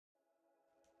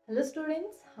Hello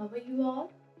students, how are you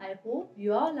all? I hope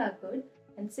you all are good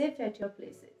and safe at your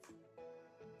places.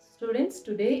 Students,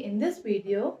 today in this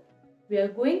video, we are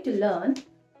going to learn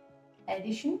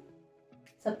addition,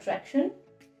 subtraction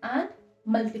and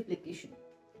multiplication.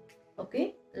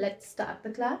 Okay, let's start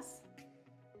the class.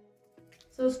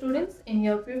 So students, in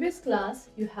your previous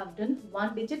class, you have done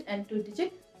 1-digit and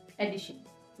 2-digit addition,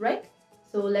 right?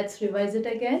 So let's revise it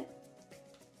again.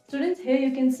 Students, here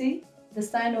you can see the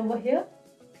sign over here.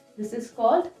 This is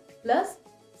called plus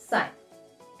sign.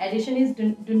 Addition is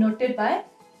denoted by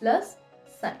plus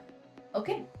sign.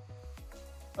 Okay.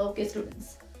 Okay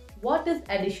students, what is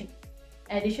addition?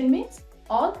 Addition means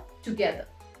all together.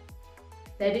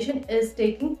 The addition is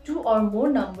taking two or more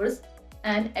numbers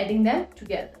and adding them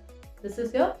together. This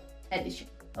is your addition.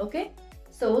 Okay.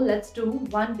 So let's do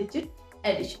 1-digit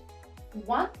addition.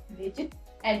 1-digit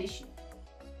addition.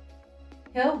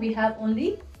 Here we have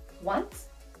only ones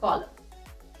column.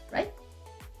 Right?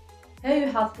 Here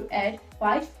you have to add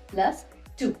 5 plus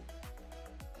 2.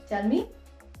 Tell me,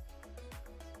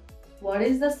 what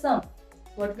is the sum?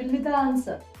 What will be the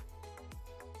answer?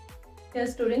 Here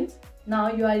students,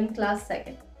 now you are in class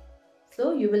 2nd.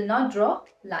 So you will not draw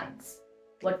lines.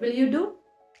 What will you do?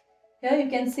 Here you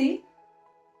can see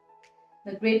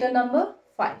the greater number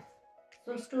 5.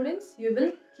 So students, you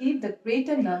will keep the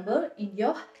greater number in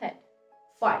your head,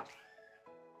 5,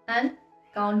 and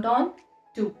count on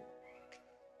 2,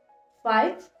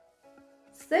 5,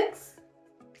 6,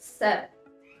 7.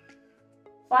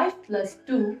 5 plus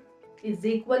 2 is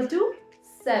equal to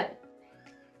 7.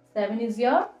 7 is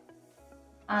your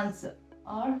answer,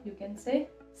 or you can say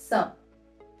sum.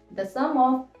 The sum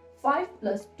of 5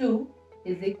 plus 2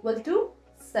 is equal to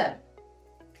 7.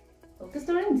 Okay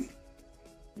students.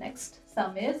 Next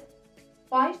sum is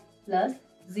 5 plus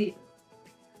 0.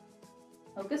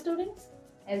 Okay students.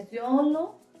 As you all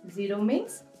know, 0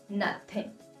 means nothing,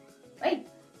 right?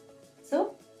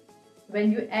 So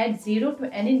when you add 0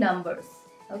 to any numbers,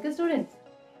 okay students,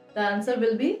 the answer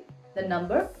will be the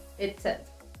number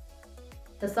itself.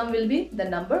 The sum will be the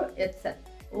number itself.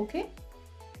 Okay,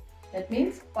 that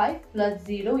means 5 plus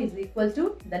 0 is equal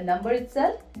to the number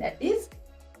itself, that is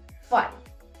 5.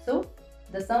 So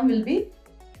the sum will be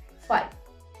 5.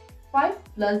 5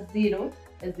 plus 0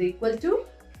 is equal to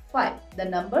 5, the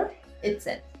number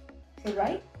itself. So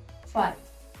write 5.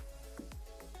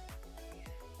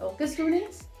 Okay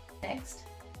students, next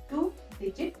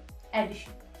 2-digit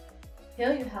addition.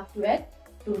 Here you have to add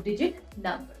 2-digit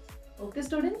numbers. Okay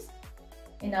students,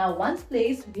 in our ones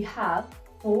place we have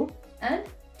 4 and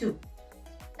 2,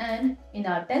 and in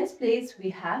our tens place we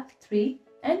have 3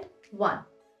 and 1.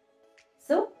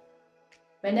 So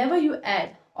whenever you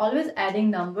add, always adding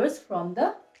numbers from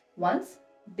the ones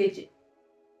digit.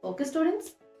 Okay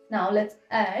students, now let's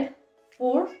add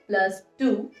 4 plus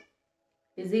 2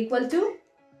 is equal to,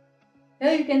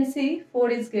 here you can see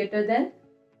 4 is greater than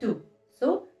 2.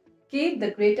 So keep the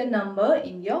greater number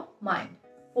in your mind.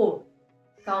 4.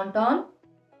 Count on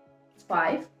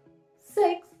 5,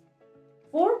 6.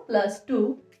 4 plus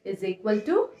 2 is equal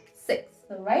to 6.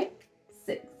 So write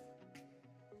 6.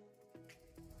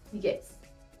 Yes.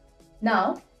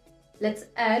 Now let's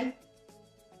add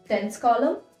tens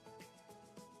column.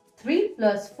 3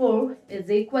 plus 4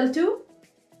 is equal to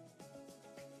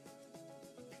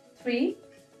 3,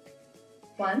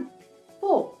 1,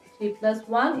 4. 3 plus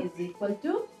 1 is equal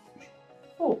to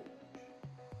 4.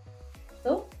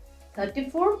 So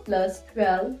 34 plus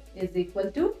 12 is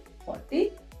equal to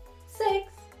 46.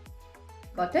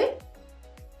 Got it?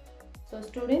 So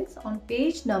students, on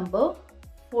page number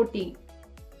 14,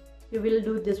 you will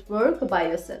do this work by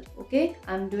yourself. Okay,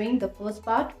 I am doing the first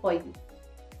part for you.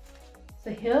 So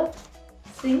here,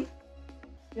 see,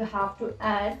 you have to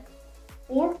add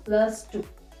 4 plus 2.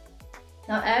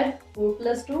 Now add 4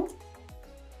 plus 2.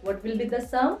 What will be the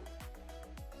sum?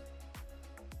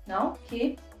 Now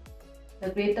keep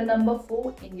the greater number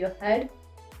 4 in your head.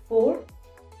 4.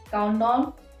 Count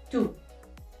on 2.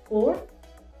 4,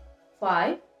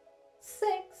 5,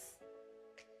 6.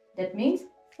 That means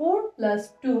 4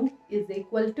 plus 2 is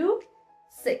equal to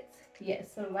 6.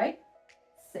 Yes, so write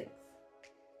 6.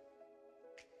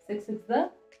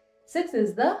 6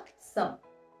 is the sum.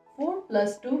 4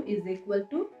 plus 2 is equal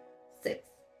to 6.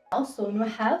 Now so you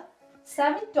have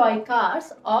 7 toy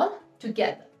cars all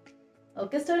together.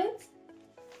 Okay students?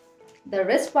 The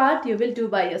rest part you will do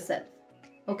by yourself.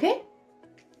 Okay?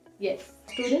 Yes.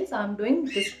 Students, I am doing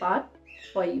this part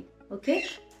for you. Okay?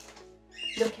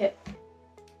 Look here.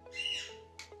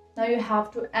 Now you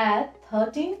have to add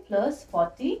 13 plus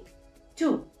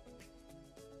 42.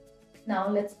 Now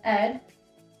let's add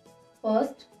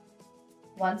first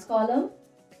ones column.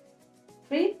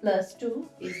 3 plus 2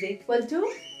 is equal to,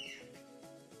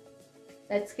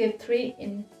 let's keep 3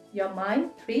 in your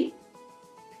mind. 3,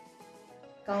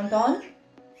 count on,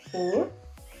 4,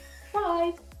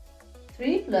 5.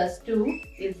 3 plus 2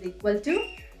 is equal to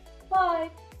 5.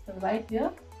 So write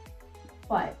here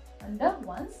 5 under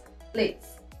 1's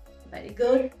place. Very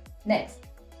good. Next,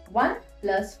 1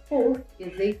 plus 4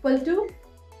 is equal to,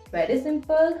 very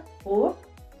simple, 4,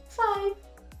 5.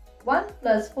 1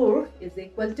 plus 4 is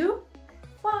equal to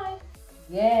 5.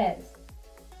 Yes.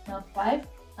 Now 5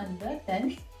 under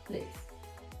 10's place.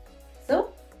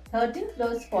 So 13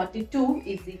 plus 42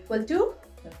 is equal to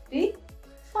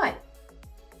 55.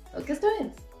 Okay,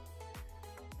 students?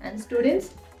 And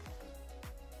students,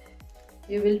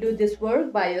 you will do this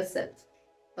work by yourself.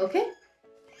 Okay?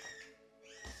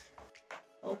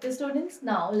 Okay, students,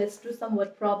 now let's do some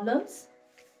word problems.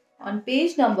 On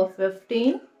page number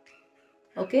 15,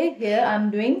 okay, here I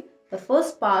am doing the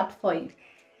first part for you.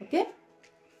 Okay?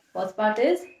 First part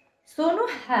is, Sonu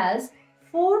has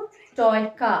 4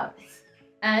 toy cars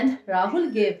and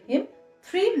Rahul gave him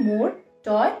 3 more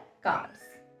toy cars.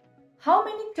 How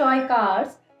many toy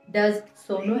cars does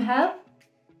Sonu have?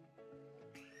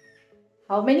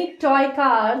 How many toy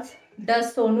cars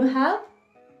does Sonu have?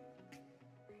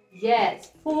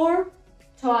 Yes, 4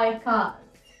 toy cars.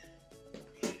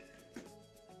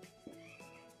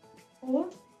 4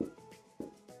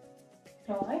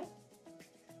 toy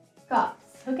cars.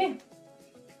 Okay.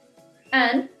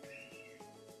 And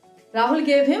Rahul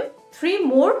gave him 3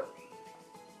 more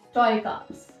toy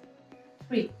cars.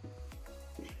 3.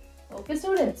 Okay,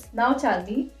 students. Now tell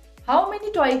me, how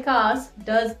many toy cars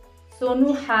does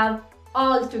Sonu have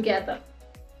all together?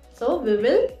 So we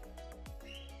will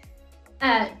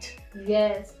add.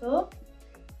 Yes, so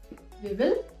we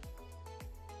will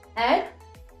add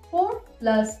 4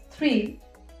 plus 3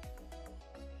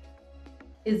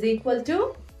 is equal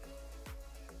to,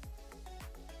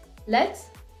 let's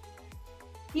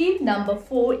keep number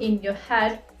 4 in your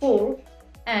head, 4,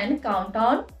 and count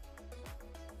on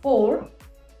 4,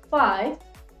 5,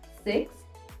 6,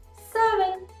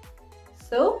 7.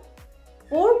 So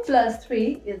 4 plus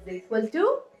 3 is equal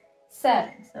to 7.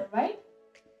 So right?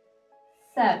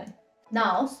 7.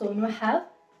 Now Sonu have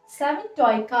 7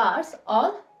 toy cars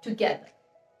all together.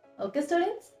 Okay,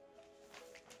 students?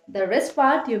 The rest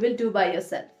part you will do by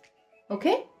yourself.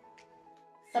 Okay?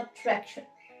 Subtraction.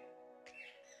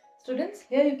 Students,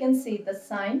 here you can see the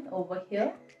sign over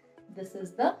here. This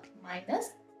is the minus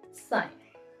sign.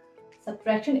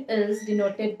 Subtraction is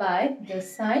denoted by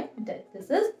this sign.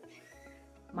 This is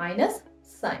minus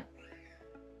sign.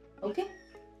 Okay?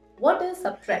 What is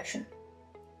subtraction?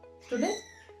 Students,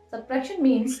 subtraction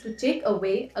means to take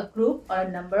away a group or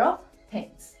a number of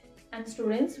things. And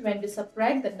students, when we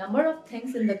subtract, the number of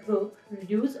things in the group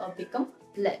reduce or become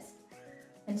less.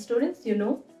 And students, you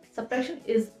know, subtraction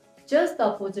is just the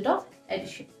opposite of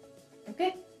addition.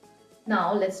 Okay?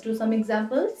 Now let's do some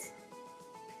examples.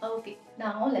 Okay,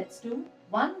 now let's do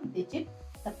 1-digit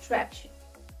subtraction.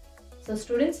 So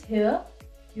students, here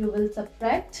you will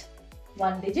subtract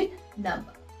 1-digit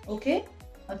number. Okay?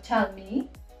 Now tell me,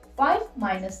 5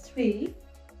 minus 3,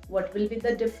 what will be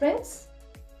the difference?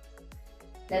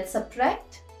 Let's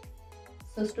subtract.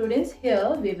 So students,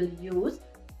 here we will use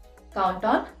count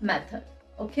on method.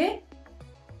 Okay?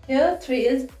 Here 3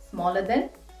 is smaller than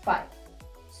 5.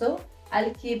 So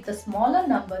I'll keep the smaller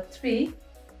number 3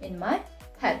 in my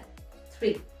head.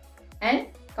 3. And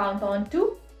count on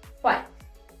to 5.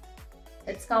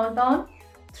 Let's count on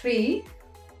 3,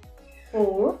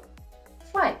 4,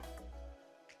 5.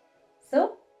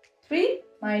 So 3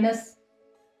 minus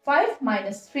 5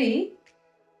 minus 3.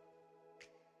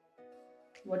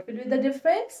 What will be the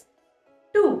difference?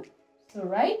 2. So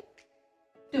write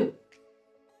 2.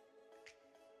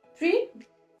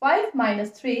 5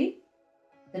 minus 3,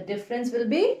 the difference will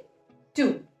be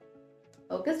 2.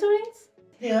 Okay, students?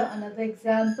 Here another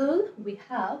example, we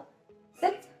have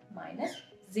 6 minus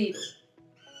 0.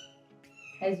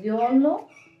 As you all know,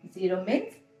 0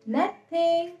 means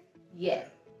nothing. Yeah.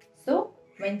 So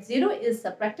when 0 is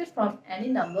subtracted from any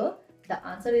number, the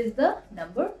answer is the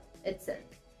number itself.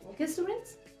 Okay,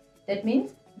 students? That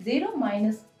means 0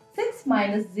 minus 6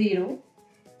 minus 0,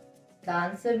 the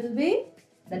answer will be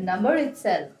the number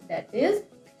itself, that is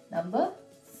number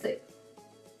 6.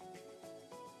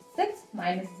 6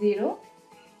 minus 0,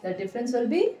 the difference will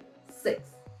be 6.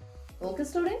 Okay,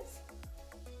 students?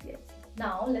 Yes.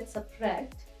 Now let's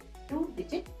subtract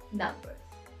 2-digit numbers.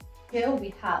 Here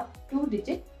we have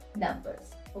 2-digit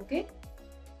numbers. Okay?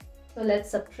 So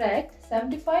let's subtract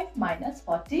 75 minus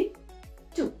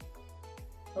 42.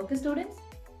 Okay, students?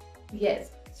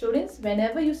 Yes. Students,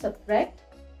 whenever you subtract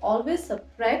always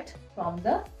subtract from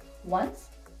the ones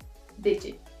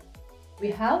digit.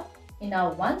 We have in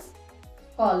our ones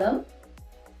column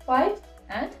 5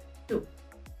 and 2.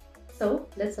 So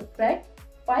let's subtract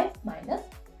 5 minus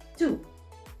 2.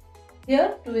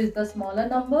 Here 2 is the smaller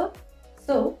number,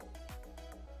 so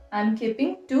I am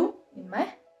keeping 2 in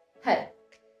my head.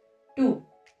 2.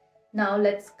 Now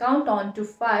let's count on to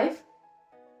 5.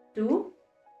 2,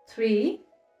 3,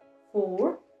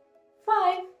 4,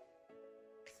 5.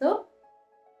 So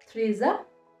 3 is a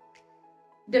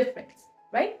difference,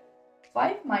 right?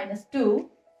 5 minus 2,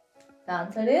 the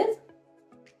answer is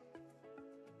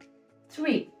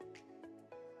 3.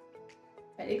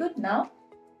 Very good. Now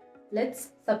let's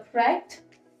subtract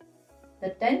the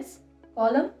tens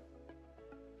column.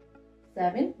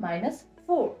 7 minus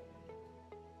 4.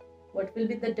 What will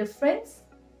be the difference?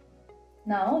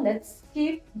 Now let's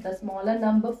keep the smaller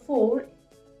number 4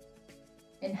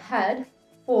 in head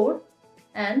 4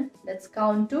 and let's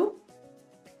count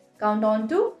on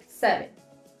to 7.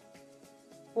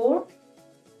 4,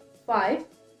 5,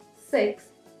 6,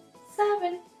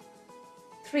 7,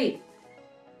 3.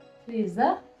 3 is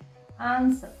the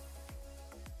answer.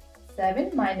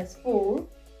 7 minus 4,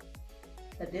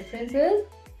 the difference is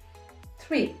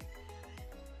 3.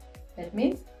 That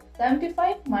means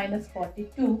 75 minus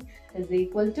 42 is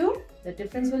equal to, the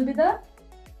difference will be the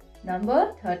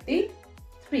number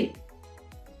 33.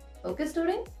 Okay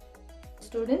students?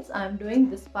 Students, I am doing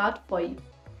this part for you.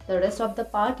 The rest of the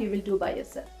part you will do by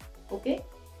yourself. Okay?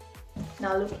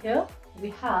 Now look here,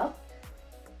 you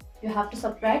have to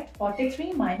subtract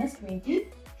 43 minus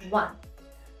 21.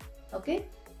 Okay?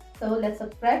 So let's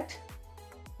subtract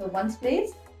the ones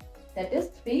place, that is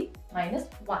 3 minus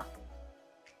 1.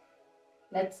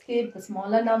 Let's keep the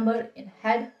smaller number in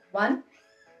head 1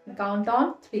 and count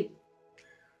on 3.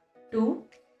 2,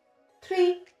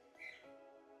 3.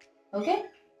 Okay?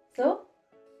 So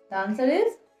the answer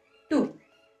is 2.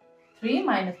 3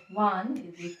 minus 1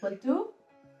 is equal to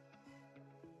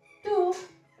 2.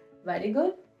 Very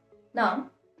good. Now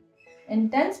in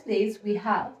tens place we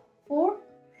have 4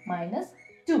 minus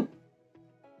 2.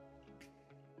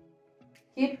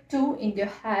 Keep 2 in your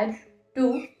head.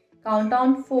 2. Count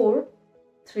on 4.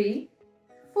 3,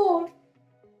 4.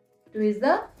 2 is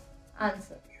the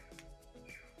answer.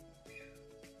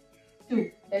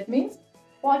 2. That means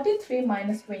 43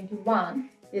 minus 21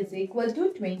 is equal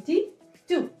to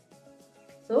 22.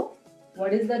 So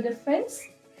what is the difference?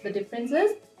 The difference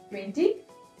is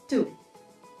 22.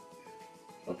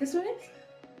 Okay students?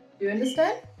 Do you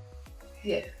understand?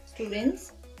 Yes.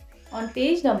 Students, on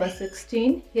page number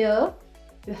 16 here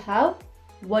you have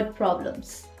word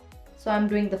problems. So I'm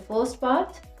doing the first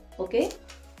part. Okay.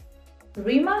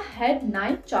 Rima had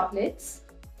 9 chocolates.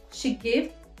 She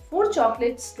gave 4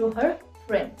 chocolates to her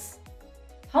friends.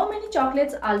 How many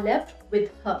chocolates are left with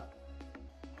her?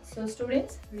 So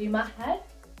students, Rima had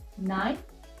 9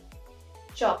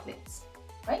 chocolates,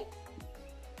 right?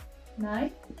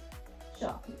 9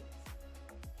 chocolates.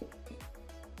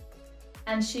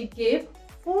 And she gave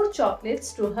 4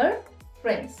 chocolates to her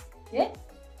friends. Yes?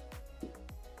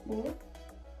 4.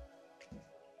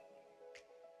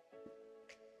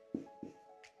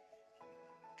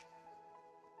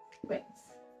 Friends.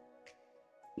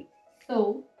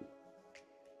 So,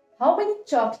 how many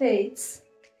chocolates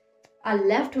are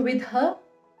left with her?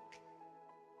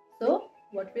 So,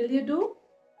 what will you do?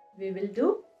 We will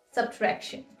do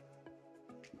subtraction.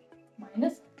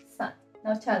 Minus sun.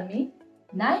 Now tell me,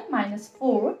 9 minus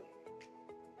 4.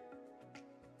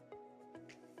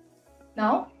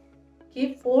 Now,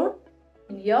 keep 4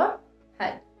 in your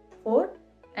head. 4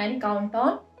 and count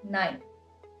on 9.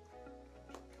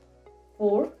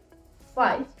 4,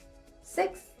 5,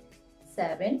 6,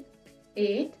 7,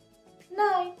 8,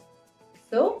 9.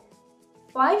 So,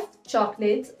 5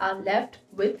 chocolates are left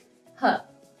with her.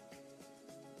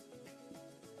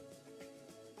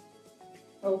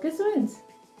 Okay students.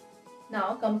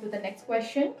 Now come to the next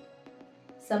question.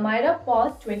 Samira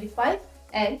bought 25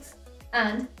 eggs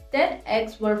and 10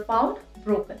 eggs were found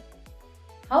broken.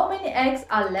 How many eggs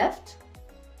are left?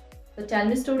 So tell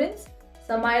me students,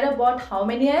 Samira bought how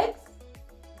many eggs?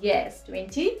 Yes,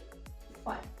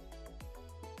 25.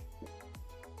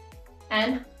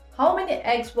 And how many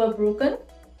eggs were broken?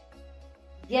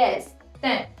 Yes,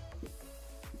 10.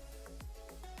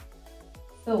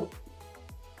 So,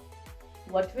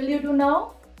 what will you do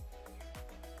now?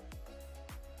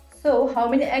 So, how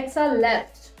many eggs are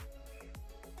left?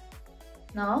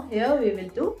 Now, here we will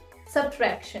do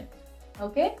subtraction.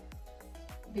 Okay?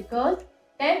 Because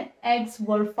 10 eggs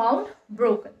were found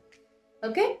broken.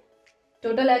 Okay?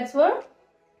 Total eggs were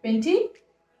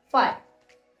 25.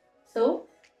 So,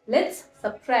 Let's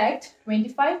subtract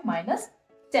 25 minus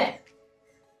 10.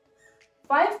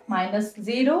 5 minus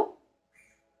 0.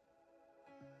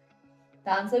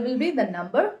 The answer will be the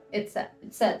number itself.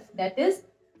 That is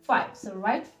 5. So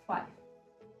write 5.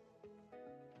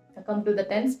 Now come to the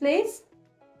tens place.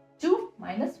 2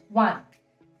 minus 1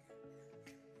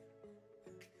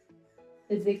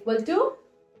 is equal to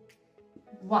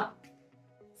 1.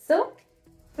 So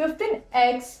 15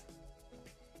 eggs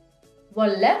were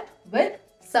left with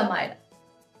some item.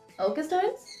 Okay,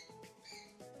 students?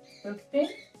 15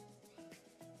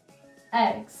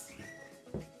 eggs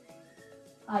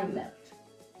are left.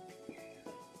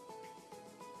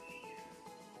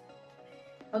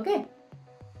 Okay.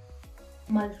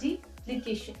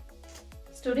 Multiplication.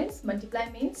 Students, multiply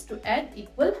means to add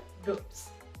equal groups.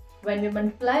 When we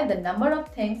multiply, the number of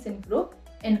things in group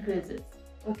increases.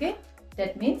 Okay.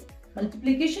 That means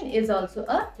multiplication is also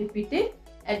a repeated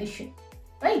addition.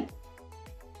 Right.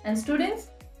 And students,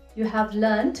 you have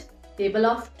learned table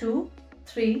of 2,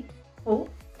 3, 4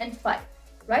 and 5.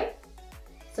 Right.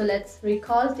 So let's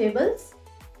recall tables.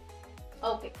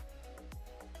 Okay.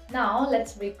 Now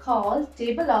let's recall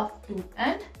table of 2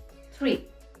 and 3.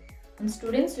 And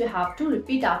students, you have to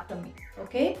repeat after me.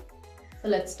 Okay. So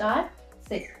let's start.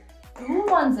 Say 2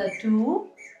 ones are 2,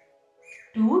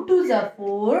 2 twos are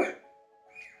 4,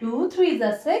 2 threes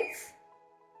are 6,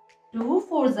 2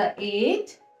 fours are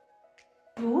 8,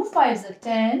 2 fives are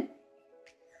 10,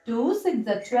 2 sixes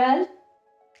are 12,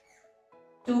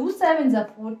 2 sevens are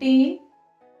 14,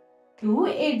 2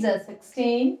 eights are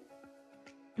 16,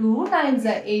 2 nines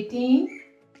are 18,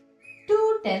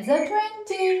 2 tens are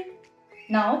 20.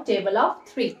 Now table of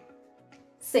 3.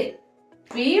 Say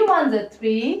 3 ones are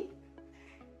 3,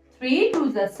 3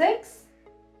 twos are 6,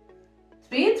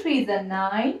 3 threes are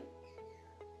 9,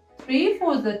 3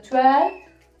 fours are 12,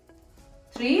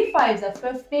 3 fives are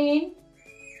 15,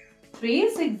 3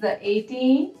 sixes are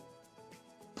 18,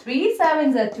 3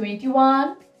 sevens are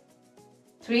 21,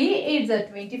 3 eights are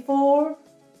 24,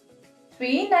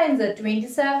 3 nines are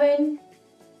 27,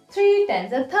 3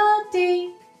 tens are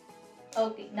 30.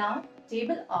 Okay, now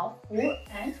table of 4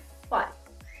 and 5.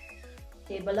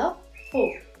 Table of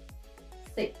 4.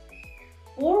 6.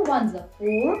 4 ones are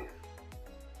 4,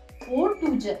 4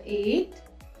 twos are 8,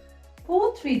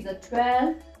 4 threes are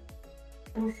 12,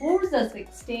 4 fours are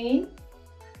 16,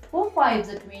 4 fives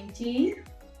are 20,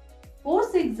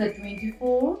 4 sixes are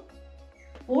 24,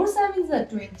 4 sevens are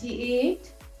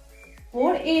 28,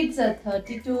 4 eights are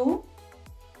 32,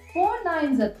 4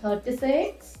 nines are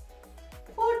 36,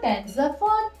 4 tens are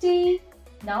 40.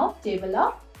 Now table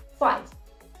of 5.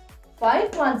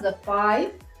 5 ones are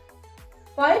 5,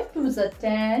 5 twos are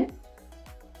 10,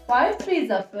 5 threes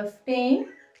are 15,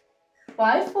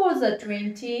 5 fours are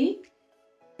 20,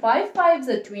 5 fives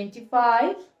are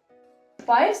 25,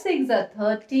 5 sixes are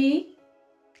 30,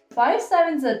 5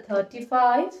 sevens are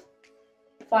 35,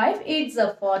 5 eights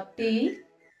are 40,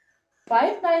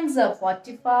 5 nines are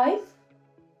 45,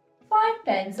 5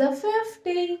 tens are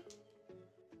 50.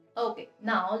 Okay,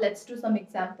 now let's do some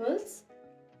examples.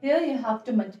 Here you have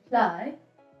to multiply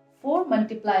 4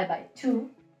 multiplied by 2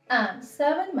 and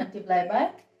 7 multiplied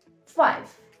by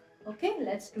 5. Okay,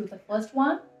 let's do the first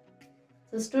one.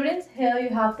 So students, here you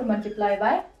have to multiply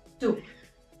by 2.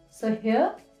 So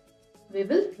here we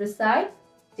will recite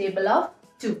table of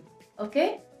 2.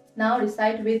 Okay, now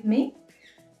recite with me.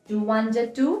 2 ones are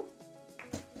 2,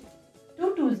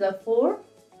 2 twos are 4,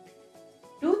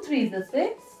 2 threes are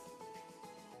 6,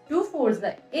 2 fours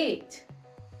are 8,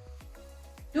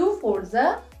 2 fours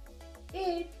are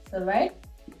 8. So write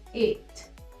 8.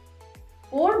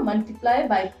 4 multiplied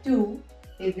by 2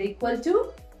 is equal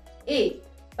to 8.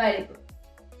 Very good.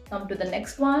 Come to the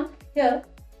next one. Here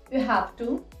you have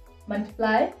to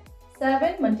multiply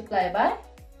 7 multiplied by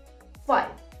 5.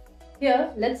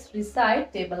 Here let's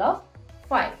recite table of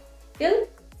 5 till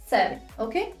 7.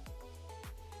 Okay.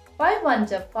 5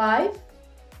 ones are 5,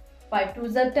 5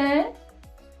 twos are 10,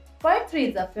 5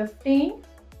 threes are 15,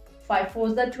 5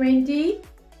 fours are 20,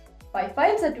 5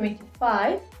 fives are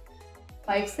 25,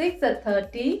 5 sixes are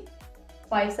 30,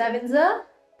 5 sevens are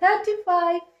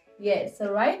 35. Yes,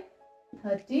 so write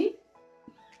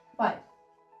 35.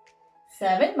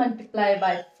 7 multiplied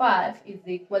by 5 is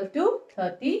equal to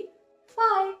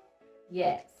 35.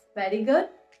 Yes, very good.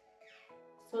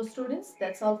 So students,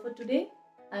 that's all for today.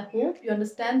 I hope you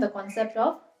understand the concept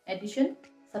of addition,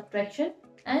 subtraction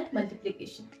and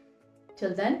multiplication.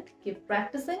 Till then, keep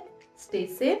practicing, stay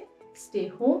safe, stay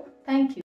home. Thank you.